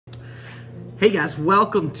Hey guys,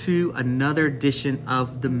 welcome to another edition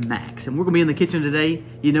of the Max, and we're gonna be in the kitchen today.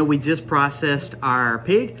 You know, we just processed our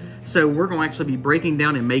pig, so we're gonna actually be breaking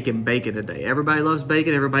down and making bacon today. Everybody loves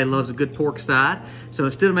bacon, everybody loves a good pork side. So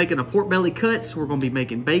instead of making a pork belly cuts, we're gonna be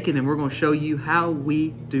making bacon, and we're gonna show you how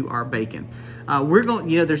we do our bacon.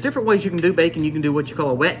 There's different ways you can do bacon. You can do what you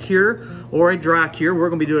call a wet cure or a dry cure. We're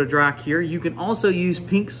gonna be doing a dry cure. You can also use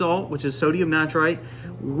pink salt, which is sodium nitrite.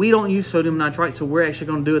 We don't use sodium nitrite, so we're actually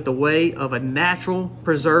gonna do it the way of a natural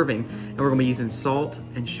preserving. And we're gonna be using salt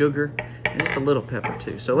and sugar and just a little pepper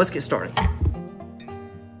too. So let's get started.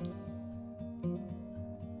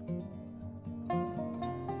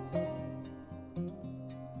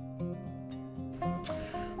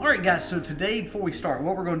 All right guys, so today before we start,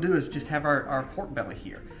 what we're gonna do is just have our pork belly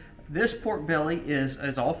here. This pork belly is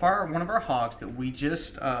off one of our hogs that we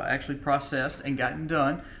just actually processed and gotten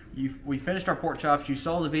done. We finished our pork chops. You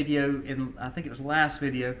saw the video in, I think it was last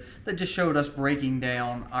video, that just showed us breaking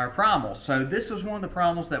down our primals. So this was one of the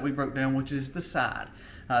primals that we broke down, which is the side.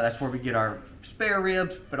 That's where we get our spare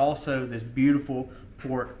ribs, but also this beautiful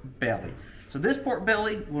pork belly. So this pork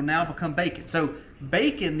belly will now become bacon. So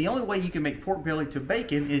bacon, the only way you can make pork belly to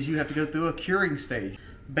bacon is you have to go through a curing stage.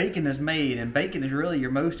 Bacon is made, and bacon is really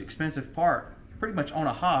your most expensive part pretty much on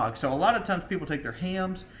a hog. So a lot of times people take their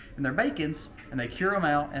hams and their bacons and they cure them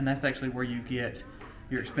out, and that's actually where you get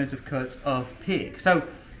your expensive cuts of pig. So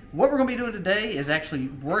what we're gonna be doing today is actually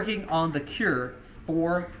working on the cure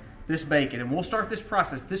for this bacon, and we'll start this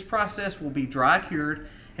process. This process will be dry cured,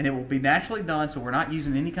 and it will be naturally done, so we're not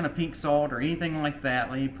using any kind of pink salt or anything like that,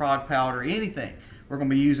 any prog powder, anything. We're gonna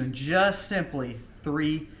be using just simply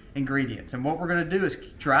 3 ingredients. And what we're gonna do is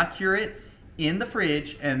dry cure it in the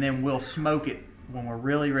fridge, and then we'll smoke it when we're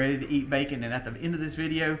really ready to eat bacon. And at the end of this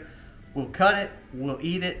video, we'll cut it, we'll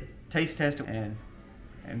eat it, taste test it, and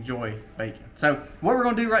enjoy bacon. So what we're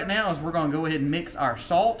gonna do right now is we're gonna go ahead and mix our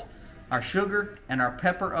salt, our sugar, and our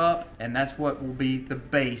pepper up, and that's what will be the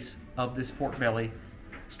base of this pork belly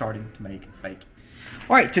starting to make bacon.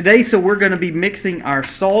 All right, today, so we're gonna be mixing our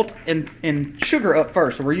salt and sugar up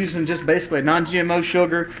first. So we're using just basically a non-GMO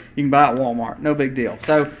sugar you can buy at Walmart, no big deal.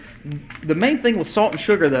 So the main thing with salt and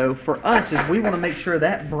sugar though, for us, is we wanna make sure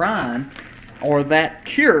that brine or that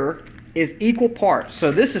cure is equal parts.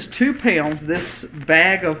 So this is 2 pounds, this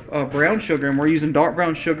bag of brown sugar, and we're using dark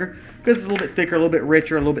brown sugar because it's a little bit thicker, a little bit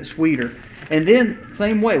richer, a little bit sweeter. And then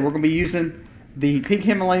same way, we're gonna be using the pink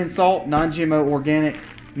Himalayan salt, non-GMO, organic,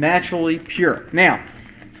 naturally pure. Now,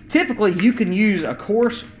 typically you can use a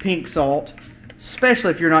coarse pink salt,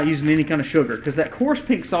 especially if you're not using any kind of sugar, because that coarse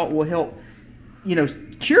pink salt will help, you know,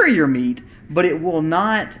 cure your meat, but it will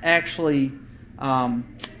not actually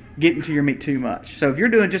get into your meat too much. So if you're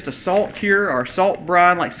doing just a salt cure or salt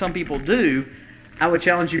brine like some people do, I would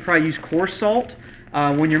challenge you to probably use coarse salt.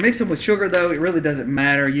 When you're mixing with sugar though, it really doesn't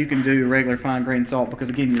matter. You can do regular fine grained salt because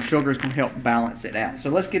again, your sugar is going to help balance it out. So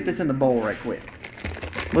let's get this in the bowl right quick.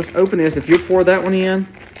 Let's open this. If you'll pour that one in.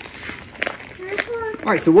 All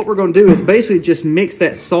right, so what we're going to do is basically just mix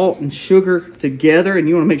that salt and sugar together, and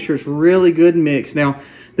you want to make sure it's really good mixed. Now,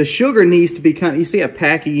 the sugar needs to be kind of, you see how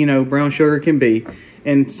packy, you know, brown sugar can be,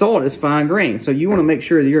 and salt is fine grained. So you want to make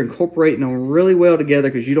sure that you're incorporating them really well together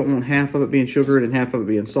because you don't want half of it being sugared and half of it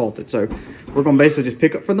being salted. So we're going to basically just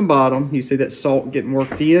pick up from the bottom. You see that salt getting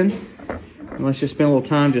worked in. And let's just spend a little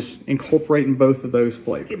time just incorporating both of those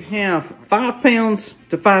flavors. You can have 5 pounds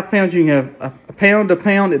to 5 pounds. You can have a pound to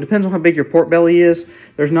pound. It depends on how big your pork belly is.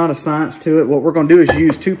 There's not a science to it. What we're going to do is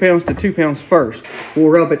use 2 pounds to 2 pounds first. We'll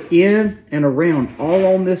rub it in and around all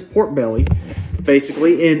on this pork belly,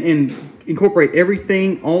 basically, and incorporate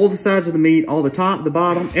everything, all the sides of the meat, all the top, the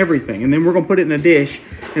bottom, everything. And then we're going to put it in a dish.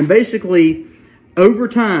 And basically, over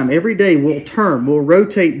time, every day, we'll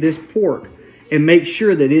rotate this pork and make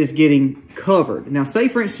sure that it is getting covered. Now, say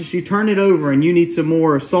for instance, you turn it over and you need some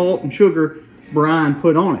more salt and sugar brine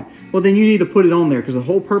put on it. Well, then you need to put it on there because the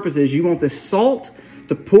whole purpose is you want this salt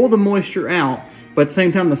to pull the moisture out, but at the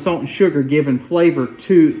same time, the salt and sugar giving flavor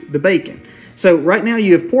to the bacon. So right now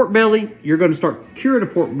you have pork belly. You're going to start curing a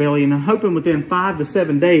pork belly, and I'm hoping within 5 to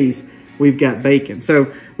 7 days, we've got bacon.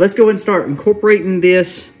 So let's go ahead and start incorporating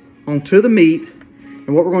this onto the meat.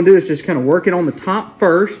 And what we're going to do is just kind of work it on the top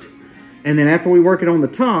first. And then after we work it on the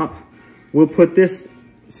top, we'll put this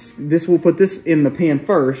in the pan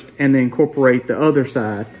first and then incorporate the other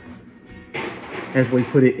side as we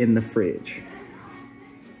put it in the fridge.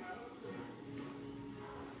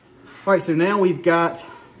 All right, so now we've got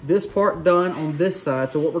this part done on this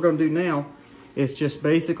side. So what we're going to do now is just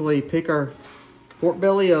basically pick our pork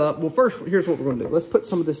belly up. Well, first, here's what we're going to do. Let's put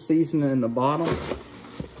some of this seasoning in the bottom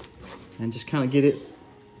and just kind of get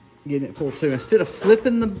it full too. Instead of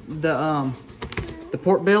flipping the the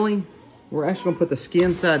pork belly, we're actually gonna put the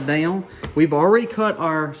skin side down. We've already cut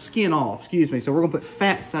our skin off, excuse me. So we're gonna put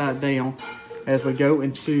fat side down as we go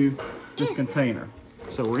into this container.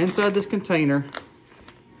 So we're inside this container.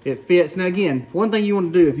 It fits. Now again, one thing you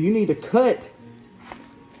want to do, if you need to cut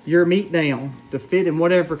your meat down to fit in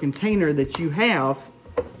whatever container that you have,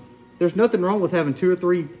 there's nothing wrong with having 2 or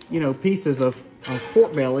 3, pieces of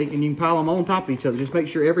pork belly, and you can pile them on top of each other. Just make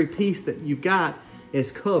sure every piece that you've got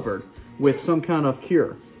is covered with some kind of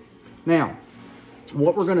cure. Now,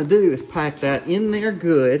 what we're gonna do is pack that in there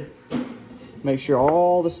good. Make sure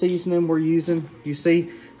all the seasoning we're using, you see,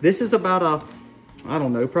 this is about I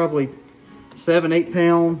don't know, probably 7, 8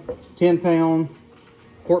 pound, 10 pound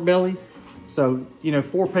pork belly. So,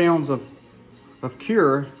 4 pounds of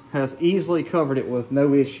cure has easily covered it with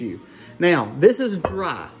no issue. Now, this is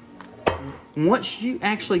dry. Once you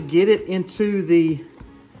actually get it into the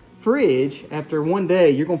fridge, after 1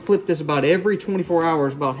 day, you're gonna flip this about every 24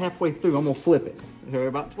 hours, about halfway through, I'm gonna flip it. So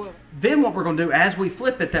about 12. Then what we're gonna do, as we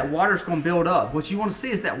flip it, that water's gonna build up. What you wanna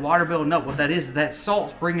see is that water building up. What that is that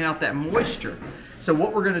salt's bringing out that moisture. So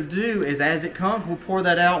what we're gonna do is, as it comes, we'll pour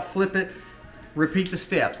that out, flip it, repeat the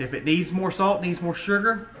steps. If it needs more salt, needs more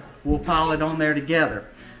sugar, we'll pile it on there together.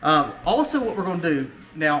 Also what we're gonna do,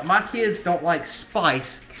 now my kids don't like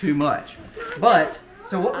spice too much,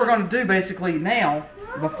 so what we're gonna do basically now,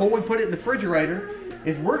 before we put it in the refrigerator,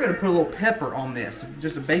 is we're gonna put a little pepper on this.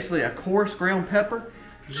 Just basically a coarse ground pepper,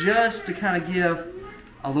 just to kind of give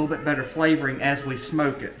a little bit better flavoring as we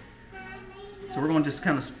smoke it. So we're gonna just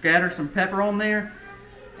kind of scatter some pepper on there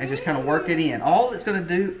and just kind of work it in. All it's gonna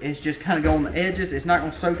do is just kind of go on the edges. It's not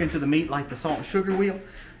gonna soak into the meat like the salt and sugar will,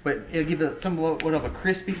 but it'll give it somewhat of a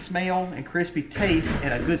crispy smell and crispy taste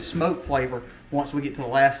and a good smoke flavor once we get to the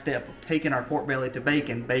last step of taking our pork belly to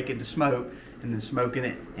bacon, bacon to smoke, and then smoking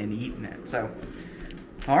it and eating it. So,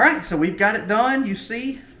 all right, so we've got it done. You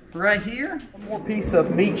see right here, one more piece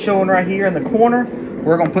of meat showing right here in the corner.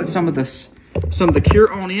 We're gonna put some of the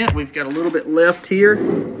cure on it. We've got a little bit left here.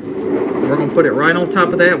 We're gonna put it right on top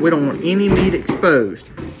of that. We don't want any meat exposed.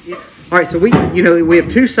 All right, so we have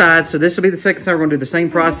 2 sides, so this will be the second side. We're gonna do the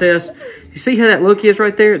same process. You see how that look is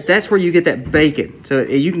right there? That's where you get that bacon. So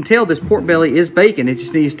you can tell this pork belly is bacon. It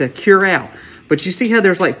just needs to cure out. But you see how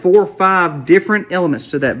there's like 4 or 5 different elements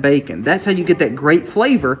to that bacon. That's how you get that great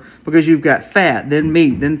flavor, because you've got fat, then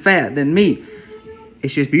meat, then fat, then meat.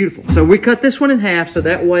 It's just beautiful. So we cut this one in half, so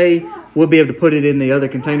that way we'll be able to put it in the other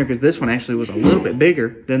container, because this one actually was a little bit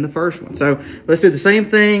bigger than the first one. So let's do the same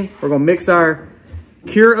thing. We're gonna mix our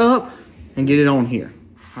cure up and get it on here.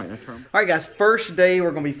 All right, guys, first day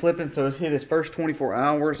we're gonna be flipping, so it's hit its first 24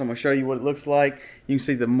 hours. I'm gonna show you what it looks like. You can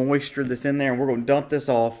see the moisture that's in there, and we're gonna dump this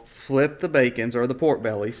off, flip the bacons or the pork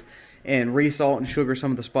bellies, and re-salt and sugar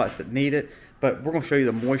some of the spots that need it. But we're gonna show you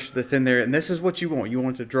the moisture that's in there, and this is what you want. You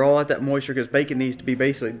want it to draw out that moisture, because bacon needs to be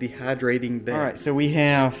basically dehydrating down. All right, so we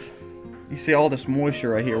have, you see all this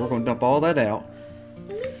moisture right here. We're gonna dump all that out.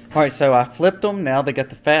 All right, so I flipped them. Now they got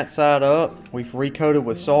the fat side up. We've recoated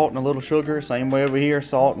with salt and a little sugar. Same way over here,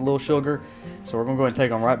 salt and a little sugar. So we're gonna go ahead and take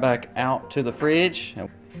them right back out to the fridge.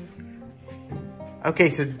 Okay,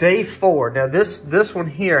 so day 4. Now this one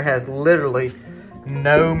here has literally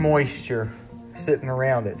no moisture sitting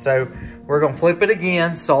around it. So we're gonna flip it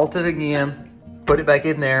again, salt it again, put it back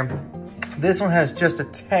in there. This one has just a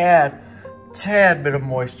tad bit of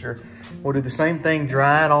moisture. We'll do the same thing,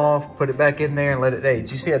 dry it off, put it back in there and let it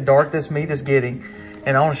age. You see how dark this meat is getting?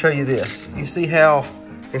 And I wanna show you this. You see how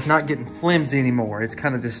it's not getting flimsy anymore. It's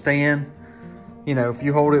kind of just staying, if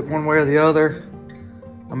you hold it one way or the other,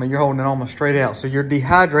 I mean, you're holding it almost straight out. So you're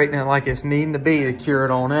dehydrating it like it's needing to be to cure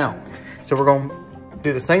it on out. So we're gonna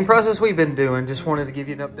do the same process we've been doing. Just wanted to give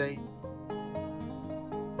you an update.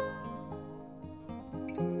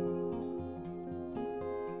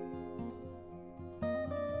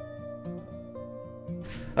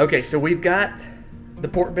 Okay, so we've got the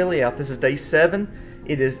pork belly out. This is day 7.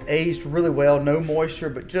 It is aged really well, no moisture,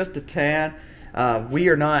 but just a tad. We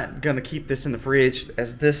are not gonna keep this in the fridge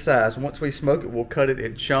as this size. Once we smoke it, we'll cut it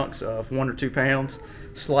in chunks of 1 or 2 pounds,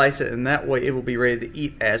 slice it, and that way it will be ready to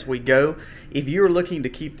eat as we go. If you're looking to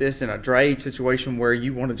keep this in a dry age situation where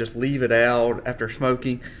you wanna just leave it out after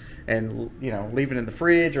smoking and leave it in the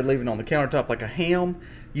fridge or leave it on the countertop like a ham,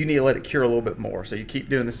 you need to let it cure a little bit more. So you keep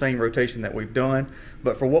doing the same rotation that we've done.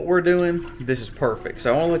 But for what we're doing, this is perfect.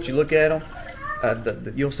 So I want to let you look at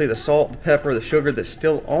them. You'll see the salt, the pepper, the sugar that's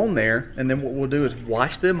still on there. And then what we'll do is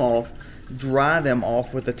wash them off, dry them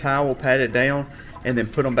off with a towel, pat it down, and then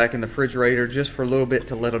put them back in the refrigerator just for a little bit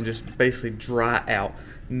to let them just basically dry out.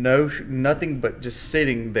 Nothing but just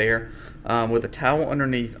sitting there with a towel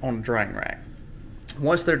underneath on a drying rack.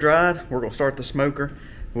 Once they're dried, we're gonna start the smoker.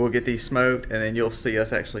 We'll get these smoked, and then you'll see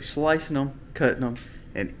us actually slicing them, cutting them,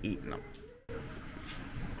 and eating them.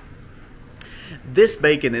 This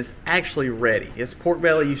bacon is actually ready. It's pork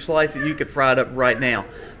belly, you slice it, you could fry it up right now.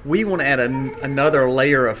 We want to add another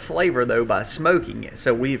layer of flavor though by smoking it.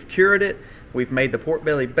 So we've cured it, we've made the pork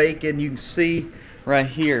belly bacon. You can see right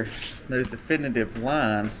here, those definitive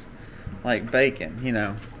lines like bacon, you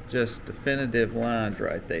know, just definitive lines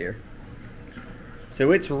right there.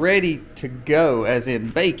 So it's ready to go as in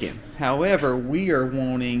bacon. However, we are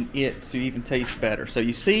wanting it to even taste better. So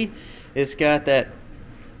you see, it's got that,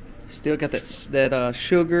 still got that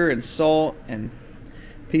sugar and salt and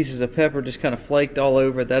pieces of pepper just kind of flaked all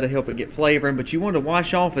over. That'll help it get flavoring. But you want to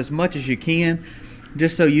wash off as much as you can,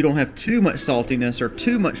 just so you don't have too much saltiness or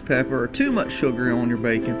too much pepper or too much sugar on your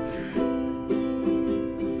bacon.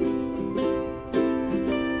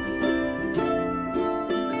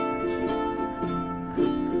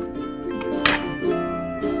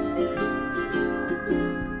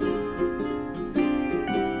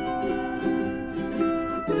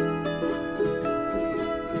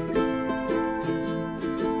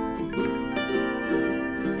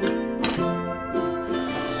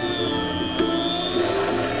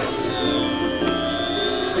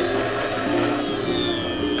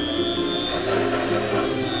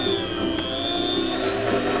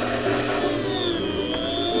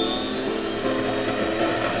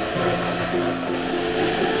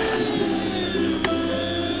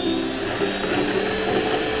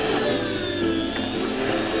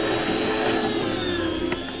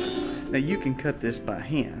 Now you can cut this by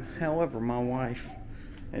hand. However, my wife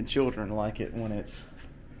and children like it when it's,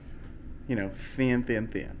 you know,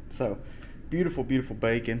 thin. So beautiful, beautiful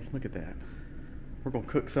bacon. Look at that. We're gonna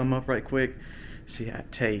cook some up right quick, see how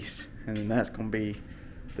it tastes, and then that's gonna be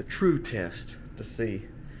the true test to see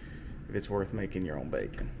if it's worth making your own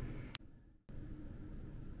bacon.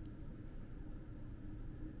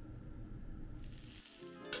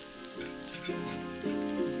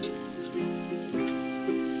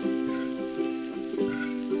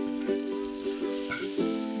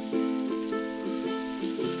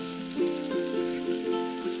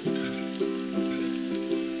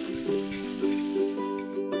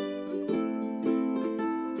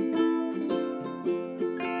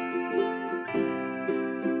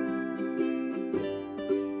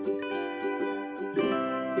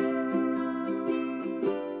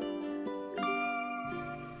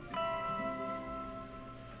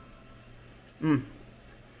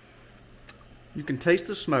 You can taste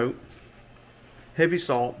the smoke, heavy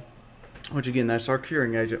salt, which again, that's our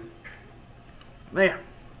curing agent. Man,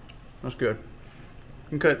 that's good.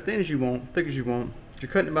 You can cut thin as you want, thick as you want. If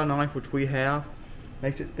you're cutting it by knife, which we have,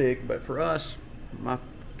 makes it thick, but for us, my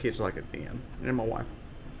kids like it thin, and my wife.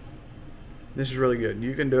 This is really good.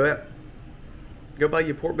 You can do it. Go buy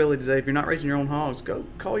your pork belly today. If you're not raising your own hogs, go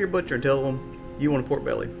call your butcher and tell them you want a pork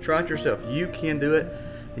belly. Try it yourself. You can do it,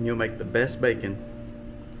 and you'll make the best bacon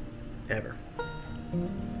ever.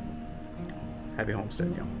 Happy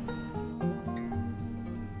homesteading, y'all.